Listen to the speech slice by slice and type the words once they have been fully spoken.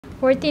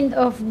14th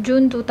of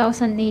June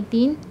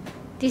 2018.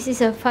 This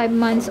is a 5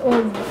 months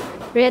old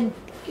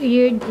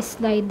red-eared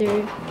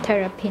slider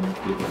terrapin.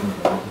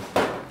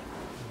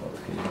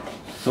 Okay.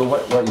 So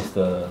what is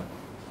the,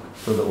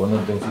 so the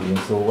owner brings it in,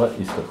 so what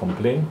is the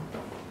complaint?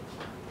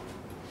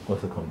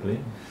 What's the complaint?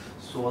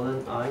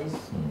 Swollen eyes.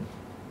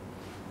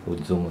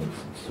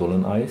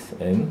 Swollen eyes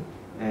and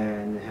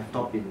have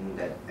not been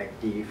that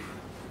active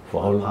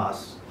for how long?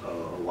 Past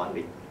 1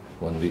 week.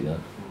 1 week,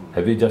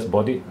 Have you just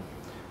bought it?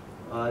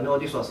 No,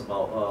 this was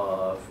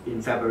about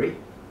in February.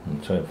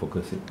 Try and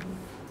focus it.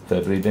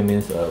 February, that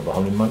means about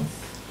how many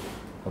months?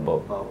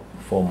 About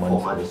 4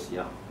 months. 4 months,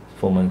 yeah.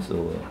 4 months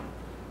over.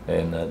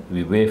 And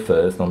we weigh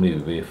first, normally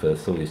we weigh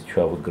first, so it's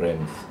 12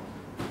 grams.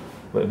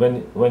 But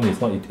when it's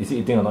not, is it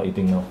eating or not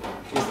eating now?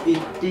 It's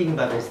eating,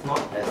 but it's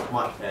not as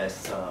much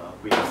as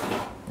previously.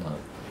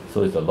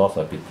 So it's a loss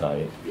of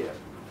appetite. Yeah.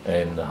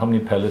 And how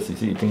many pellets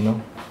is it eating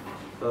now?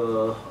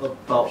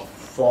 About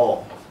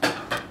 4.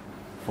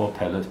 4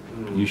 pellets.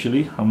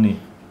 Usually, how many?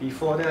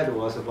 Before that, it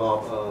was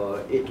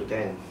about 8 to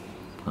 10.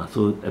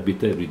 So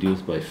appetite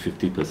reduced by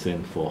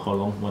 50% for how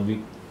long? 1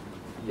 week?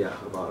 Yeah,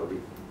 about a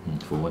week.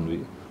 For 1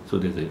 week. So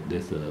there's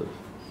a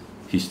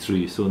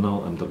history. So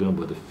now I'm talking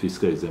about the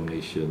physical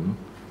examination.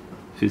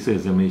 Physical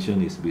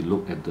examination is we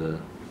look at the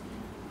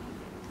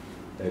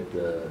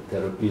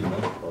terrapin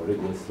or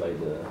red-eared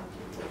slider,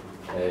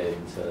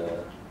 and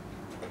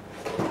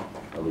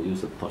I will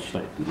use a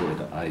torchlight to look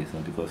at the eyes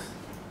because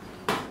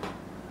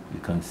you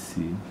can't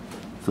see.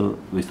 So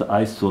with the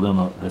eyes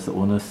swollen, as the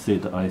owner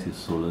said, the eyes is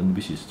swollen,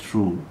 which is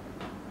true.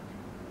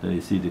 There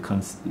you see, you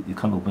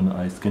can't open the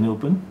eyes. Can you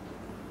open?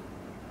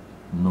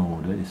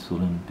 No, that is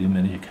swollen. Did you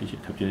manage to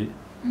capture it?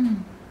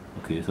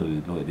 Okay, so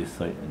we look at this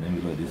side and then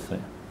we look at this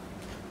side,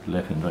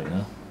 left and right.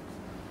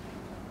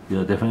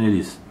 Yeah, definitely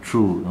it's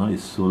true.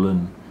 It's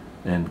swollen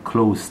and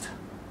closed.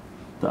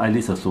 The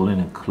eyelids are swollen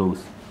and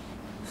closed.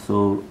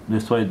 So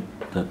that's why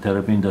the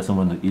terrapin doesn't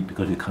want to eat,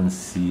 because they can't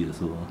see.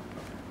 So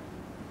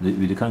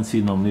they can't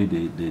see, normally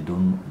they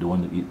don't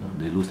want to eat.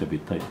 They lose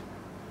appetite.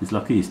 It's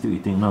lucky he's still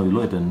eating. Now you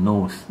look at the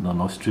nose, the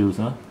nostrils.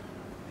 You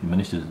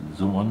managed to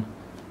zoom on.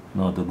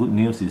 Now the good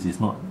news is it's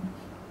not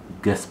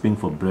gasping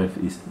for breath.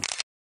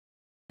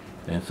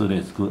 And so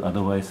that's good.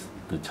 Otherwise,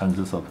 the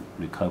chances of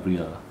recovery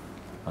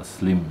are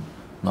slim.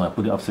 Now I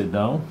put it upside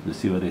down to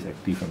see whether it's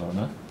active or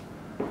not.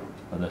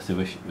 And let's see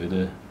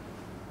whether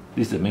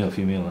this is a male or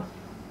female.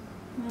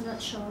 I'm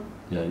not sure.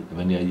 Yeah,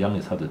 when they are young,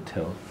 it's hard to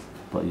tell.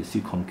 But you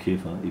see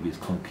concave. If it's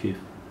concave,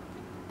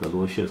 the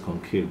lower shell is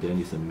concave, then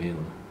it's a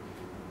male.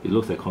 It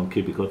looks like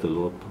concave because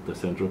the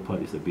central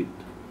part is a bit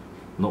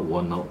not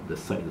worn out. The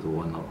side is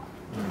worn out.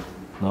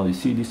 Now you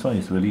see, this one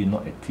is really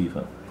not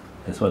active.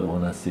 That's what the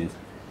owner says.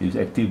 If it's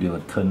active, they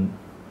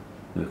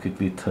will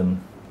quickly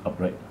turn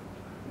upright.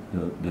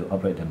 They'll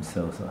upright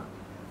themselves,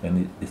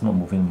 and it's not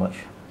moving much.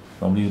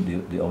 Normally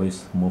they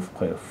always move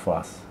quite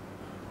fast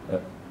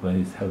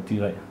when it's healthy,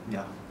 right?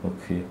 Yeah.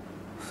 Okay,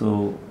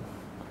 so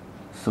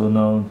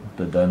now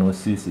the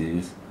diagnosis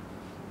is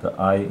the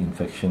eye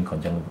infection,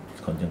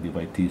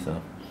 conjunctivitis.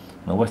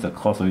 Now what's the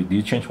cause of it? Do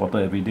you change water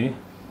every day?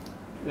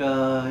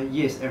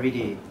 Yes, every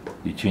day.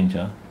 You change,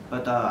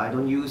 But I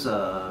don't use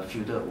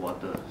filtered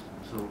water,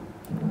 so.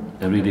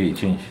 Every day you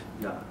change?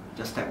 Yeah,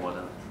 just tap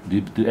water. Do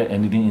you add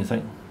anything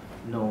inside?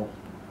 No.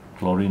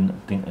 Chlorine,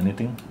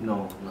 anything?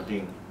 No,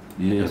 nothing.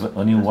 You have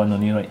only one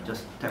only, right?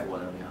 Just tap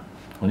water, yeah.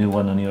 Only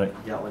one only, right?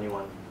 Yeah, only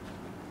one.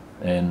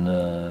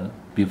 And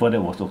before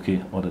that was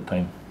okay all the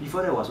time?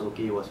 Before that was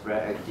okay, it was very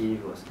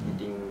active, was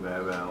eating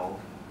very well.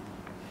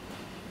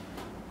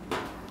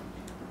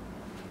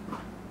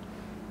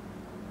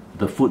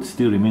 The food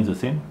still remains the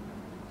same?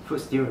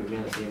 Food still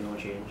remains the same, no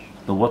change.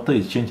 The water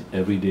is changed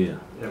every day?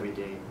 Every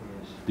day,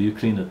 yes. Do you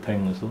clean the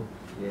tank also?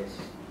 Yes.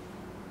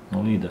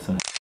 Normally it doesn't.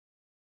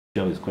 The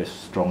shell is quite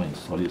strong and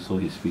solid, so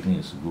his feeling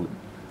is good.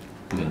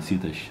 You can see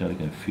the shell, you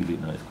can feel it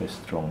now, it's quite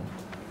strong.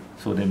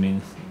 So that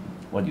means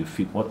what you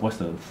feed, what's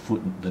the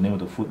food, the name of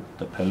the food,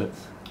 the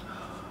pellets?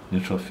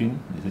 Neutrophil,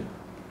 is it?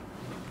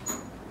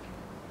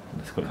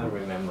 That's quite I can't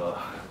good. remember.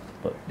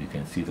 But you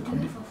can see the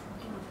condition.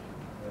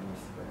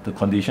 The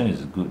condition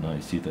is good now,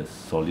 you see the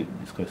solid,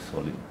 it's quite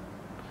solid.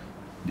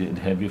 They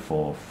have it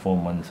for 4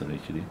 months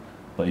actually,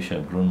 but it should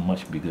have grown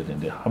much bigger than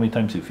that. How many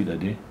times you feed a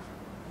day?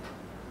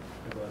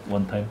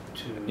 One time?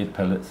 8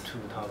 pellets? 2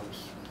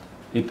 times.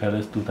 8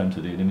 pellets 2 times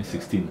a day, that means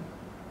 16.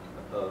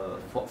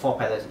 4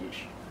 pellets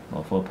each.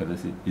 Oh, 4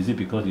 pellets each. Is it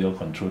because you all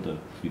control the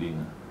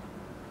feeding?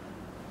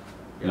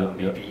 Yeah,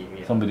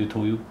 maybe. Somebody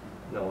told you?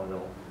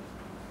 No.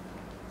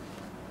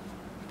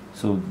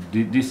 So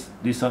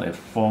this one at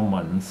 4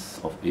 months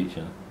of age,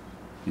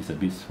 it's a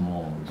bit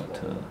small,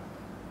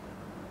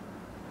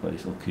 but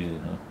it's okay,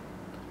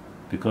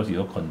 because you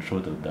all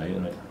control the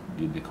diet, right?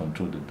 They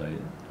control the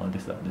diet. Oh,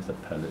 this is the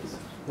pellets.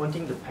 One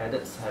thing, the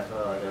pellets have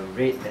the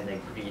red and the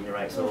green,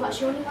 right? So but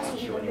she only wants to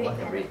eat the red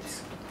the red.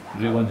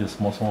 Red one is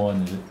small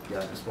one, is it? Yeah,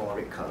 the small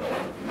red color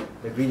one.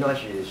 The green one,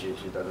 she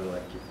doesn't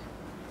like it.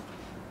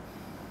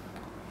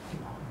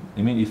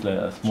 You mean it's like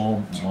a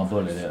small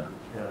marble like that?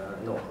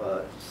 No,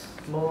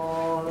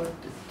 small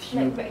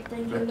like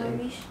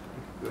rectangularish.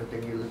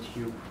 Rectangular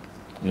tube.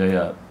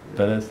 Yeah.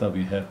 That stuff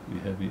we have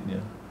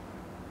it.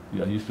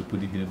 Yeah, I used to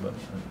put it here,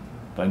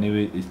 but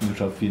anyway, it's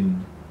neutral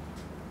fin.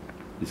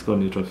 It's called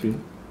neutral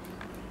fin.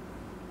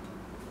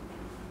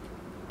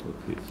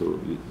 Okay,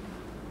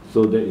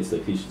 so that is the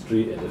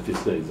history and the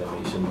physical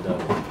examination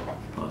done.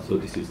 So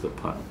this is the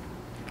part.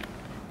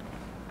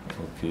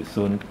 Okay,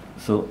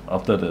 so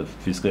after the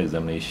physical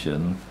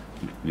examination,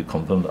 we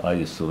confirm the eye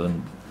is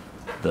swollen.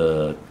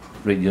 The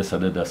red ear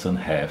cellular doesn't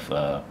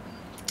have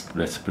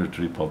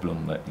respiratory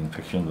problem like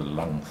infection of the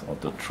lungs or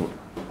the throat.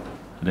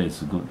 That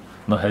is good.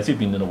 Now, has it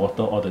been in the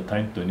water all the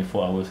time,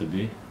 24 hours a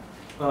day?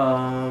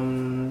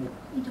 In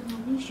the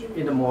morning should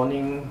In the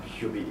morning,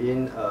 she'll be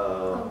in.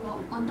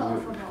 on top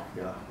of a rock.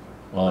 Yeah.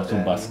 Oh, so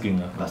Then basking.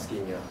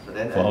 Basking, yeah. But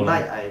then For how at long?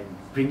 night, I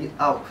bring it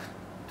out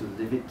to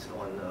leave it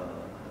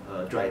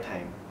on dry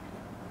time.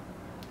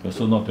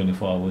 So not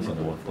 24 hours in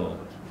the Not water. 24 hours,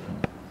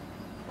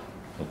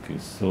 Okay,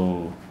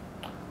 so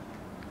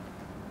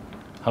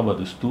how about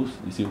the stools?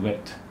 Is it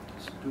wet?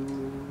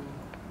 Stool.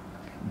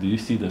 Do you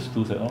see the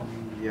stools at all?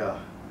 Yeah.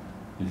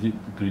 Is it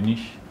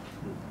greenish?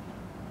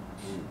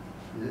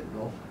 Is it?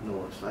 No,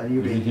 slightly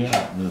Is it reddish.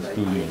 here? The Slightly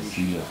stool you can reddish.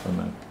 see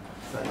somewhere.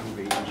 Slightly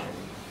reddish, I think.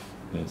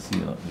 You can see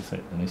this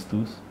side. Any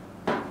stools?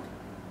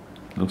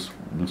 Looks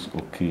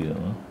okay.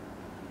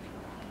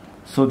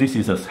 So this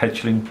is a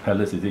hatchling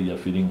pellets, is it? You're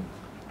feeding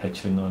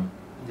hatchling on?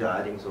 Yeah,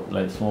 I think so.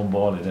 Like small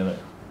ball like that, right?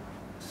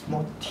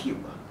 Small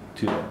tube.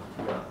 Tube.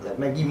 Yeah, like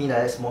Maggie mee like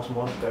that, small,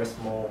 very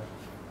small.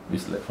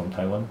 It's like from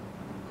Taiwan?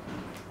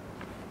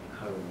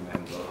 Can't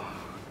remember.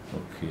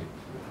 Okay.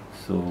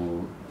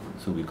 So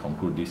we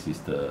conclude this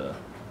is the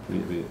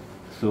wait.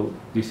 So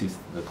this is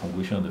the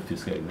conclusion of the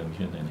physical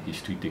examination and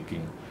history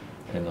taking,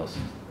 and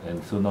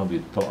so now we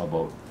talk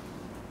about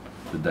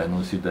the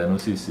diagnosis.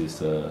 Diagnosis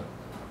is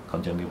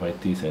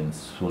conjunctivitis and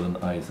swollen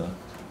eyes.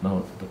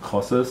 Now the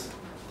causes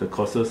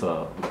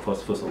are, of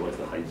course, first of all is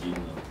the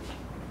hygiene.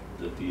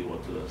 Dirty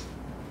water,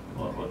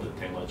 or the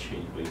tank not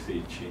change, but you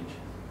say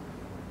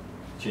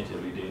change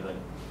every day, right?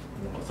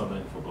 Or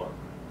sometimes you forgot. I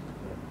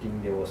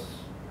think there was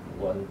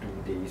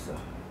 1-2 days that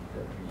we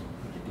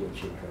didn't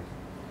change, right?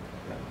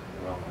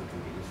 Yeah, around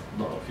 1-2 days.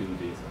 Not a few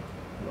days.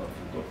 Not a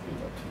few days.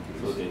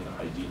 So there's the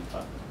hygiene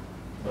part.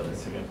 But the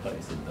second part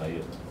is the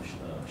diet,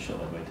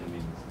 short of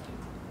vitamins,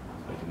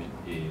 vitamin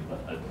A, but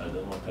I don't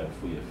know what type of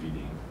food you're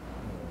feeding.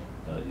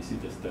 Is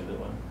it the standard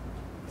one?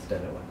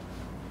 Standard one.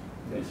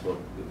 It's for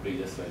the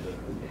previous slider?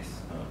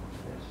 Yes.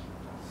 Yes.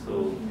 So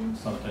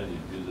sometimes you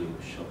do the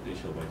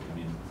shortage of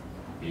vitamin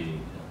A,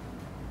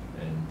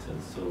 and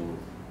so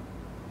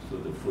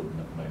the food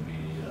might be,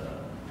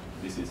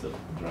 this is a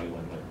dry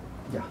one, right?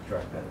 Yeah,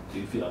 dry pellet. Do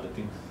you feed other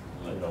things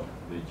like No.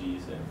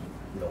 veggies and?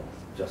 No,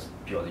 just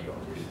purely on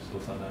Okay, this. so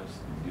sometimes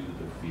due to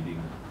the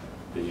feeding,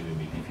 there may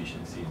be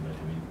deficiency in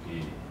vitamin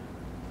A,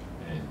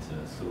 and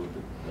so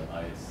the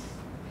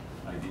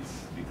eyelids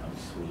become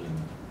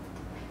swollen.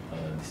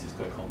 This is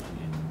quite common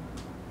in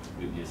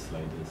red ear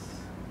sliders,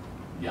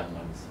 young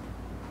ones.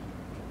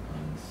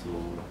 And so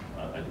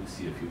I do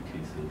see a few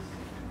cases,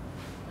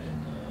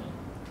 and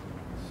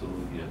so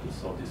you have to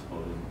solve this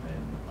problem,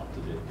 and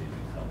after that they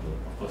recover.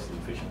 Of course,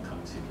 infection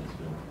comes in as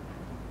well.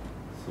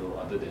 So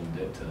other than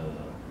that,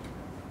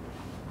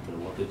 the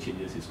water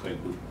changes is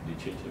quite good. They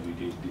change every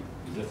day.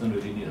 It doesn't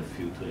really need a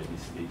filter at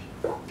this stage.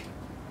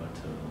 But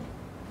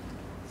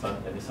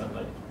any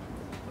sunlight.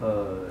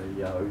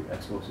 Yeah, we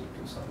expose it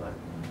to sunlight.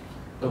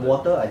 The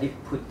water I did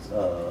put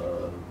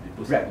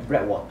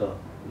red water.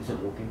 Is it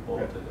okay?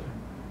 Water.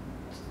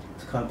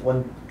 It's kind of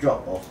 1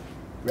 drop of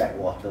red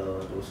water.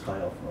 Those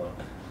kind of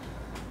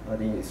I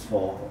think it's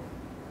for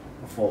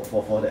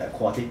the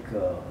aquatic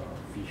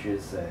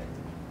fishes and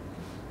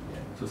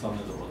yeah. So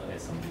sometimes the water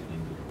adds something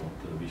into the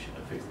water which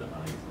affects the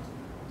eyes.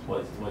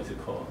 What is it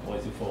called? What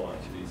is it for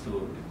actually? So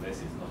the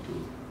best is not to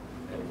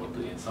add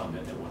water in. Some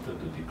add water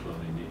to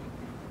dechlorinate.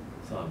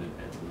 Some of them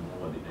add, I don't know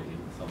what they add in,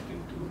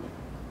 something to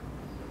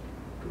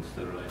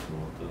sterilize the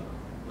water.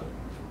 But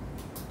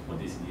for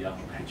this young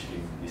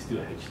hatchling, it's still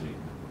a hatchling.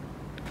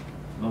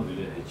 Not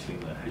really a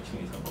hatchling. A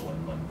hatchling is about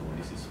 1 month old.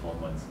 This is 4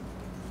 months.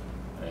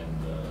 And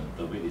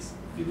the weight is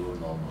below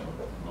normal.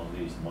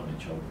 Normally it's more than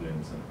 12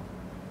 grams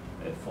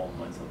at 4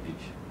 months of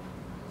age.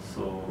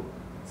 So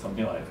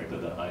something like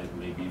affected the eye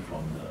maybe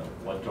from the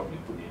 1 drop they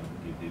put in.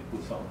 If they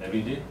put some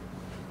every day,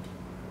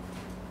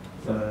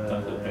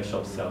 sometimes the pet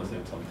shop sells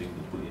them something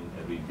to put in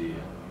every day.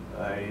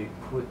 I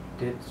put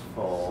it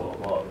for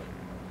about.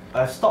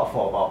 I stopped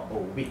for about a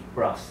week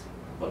plus.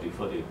 But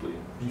before they put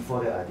in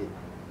Before that I did.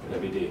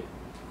 every day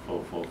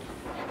for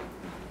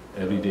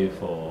every day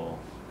for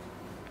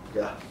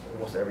Yeah,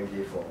 almost every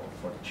day for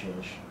the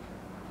change.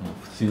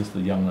 since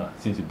the young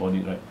since you bought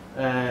it, right?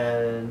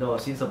 And no,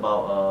 since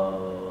about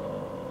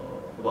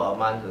a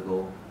month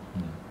ago.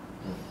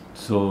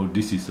 So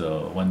this is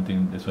one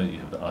thing. That's why you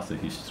have to ask the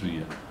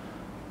history,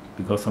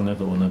 because sometimes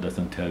the owner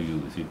doesn't tell you.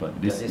 You see,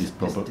 but this is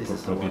probably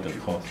the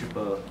cause.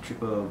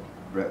 Triple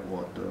red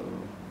water.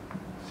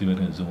 See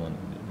whether you can zoom on.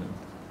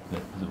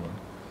 Zoom on.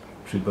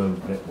 Triple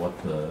red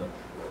water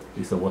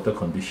It's a water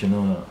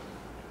conditioner.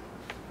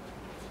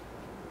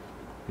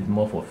 It's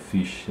more for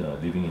fish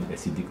living in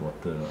acidic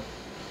water.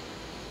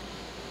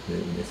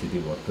 In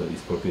acidic water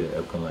is appropriate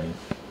alkaline,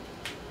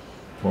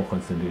 more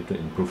concentrated,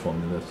 improved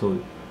formula.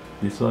 So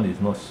this one is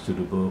not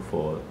suitable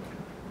for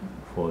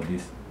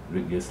this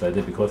red gear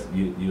slider because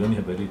you only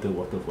have very little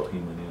water for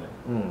him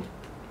only, right?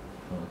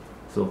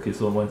 So okay,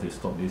 so once you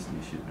stop this,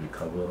 you should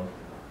recover.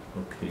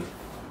 Okay,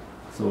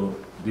 so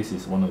this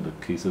is one of the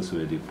cases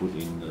where they put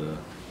in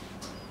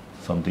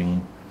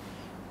something.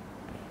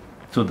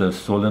 So the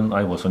swollen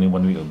eye was only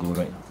 1 week ago,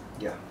 right?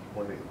 Yeah,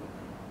 1 week ago.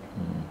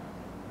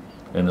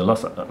 And the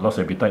lost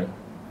appetite?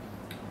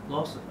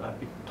 Lost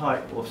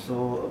appetite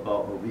also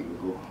about a week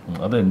ago.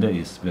 Other than that,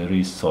 it's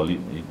very solid,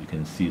 you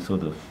can see. So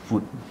the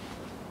food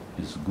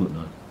is good.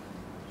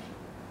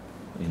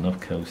 Enough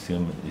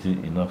calcium, is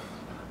it enough?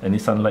 Any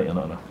sunlight or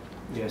not?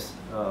 Yes.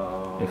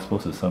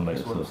 Exposed to sunlight.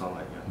 Exposed to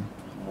sunlight,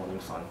 yeah. Morning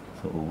sun.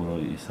 So overall,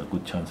 it's a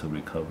good chance of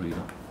recovery.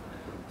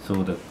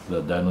 So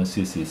the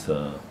diagnosis is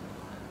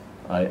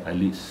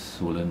eyelid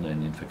swollen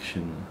and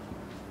infection,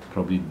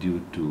 probably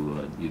due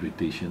to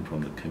irritation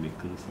from the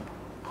chemicals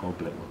called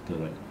black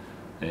water, right?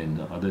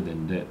 And other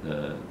than that,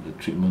 the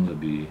treatment will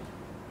be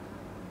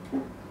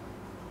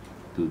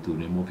to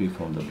remove it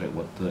from the black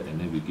water, and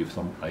then we give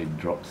some eye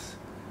drops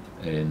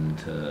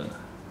and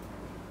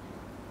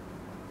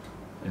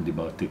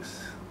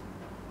antibiotics,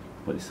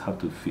 but it's hard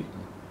to fit.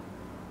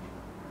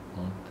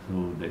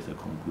 So that's a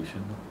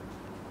conclusion.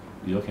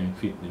 You all can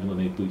fit. You're not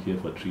need to here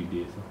for 3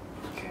 days.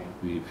 Okay.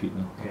 We fit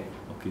now. Okay.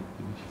 Okay,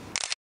 finish.